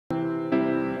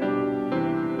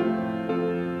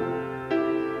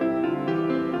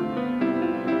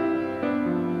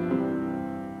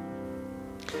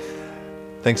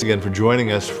Thanks again for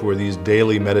joining us for these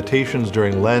daily meditations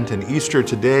during Lent and Easter.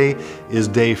 Today is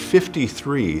day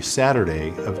 53, Saturday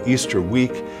of Easter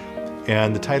week,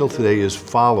 and the title today is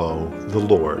Follow the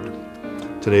Lord.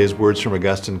 Today's words from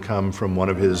Augustine come from one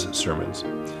of his sermons.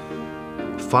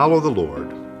 Follow the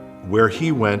Lord. Where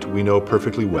he went, we know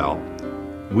perfectly well.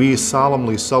 We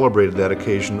solemnly celebrated that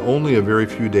occasion only a very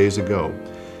few days ago.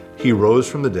 He rose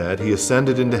from the dead, he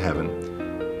ascended into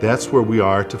heaven. That's where we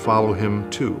are to follow him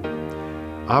too.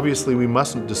 Obviously, we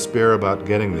mustn't despair about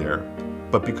getting there,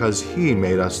 but because he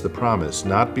made us the promise,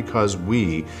 not because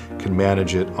we can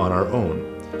manage it on our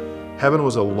own. Heaven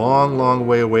was a long, long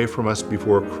way away from us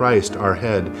before Christ, our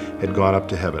head, had gone up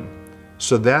to heaven.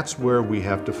 So that's where we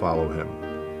have to follow him,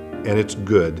 and it's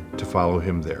good to follow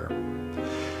him there.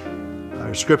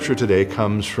 Our scripture today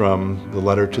comes from the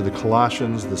letter to the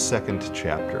Colossians, the 2nd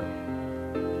chapter.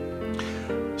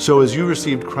 So as you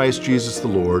received Christ Jesus the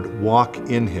Lord, walk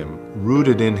in him,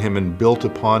 rooted in him and built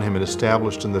upon him and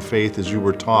established in the faith as you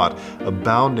were taught,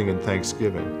 abounding in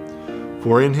thanksgiving.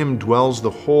 For in him dwells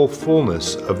the whole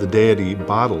fullness of the deity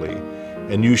bodily,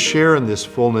 and you share in this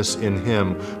fullness in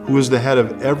him, who is the head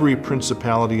of every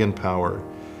principality and power.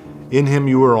 In him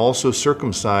you were also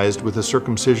circumcised with a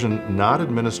circumcision not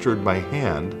administered by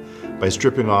hand, by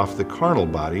stripping off the carnal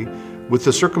body, with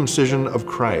the circumcision of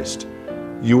Christ.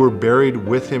 You were buried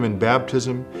with him in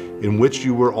baptism, in which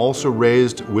you were also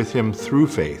raised with him through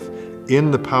faith,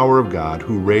 in the power of God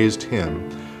who raised him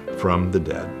from the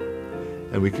dead.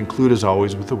 And we conclude as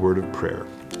always with a word of prayer.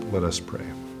 Let us pray.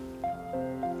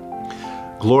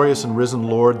 Glorious and risen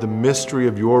Lord, the mystery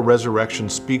of your resurrection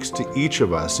speaks to each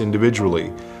of us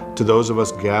individually, to those of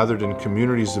us gathered in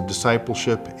communities of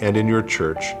discipleship and in your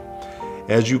church.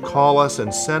 As you call us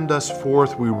and send us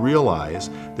forth, we realize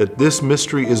that this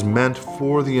mystery is meant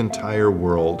for the entire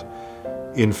world.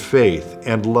 In faith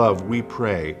and love, we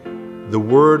pray, the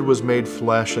Word was made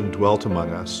flesh and dwelt among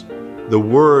us. The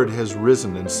Word has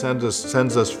risen and sends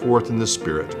us forth in the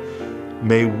Spirit.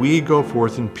 May we go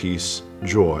forth in peace,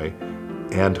 joy,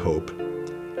 and hope.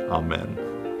 Amen.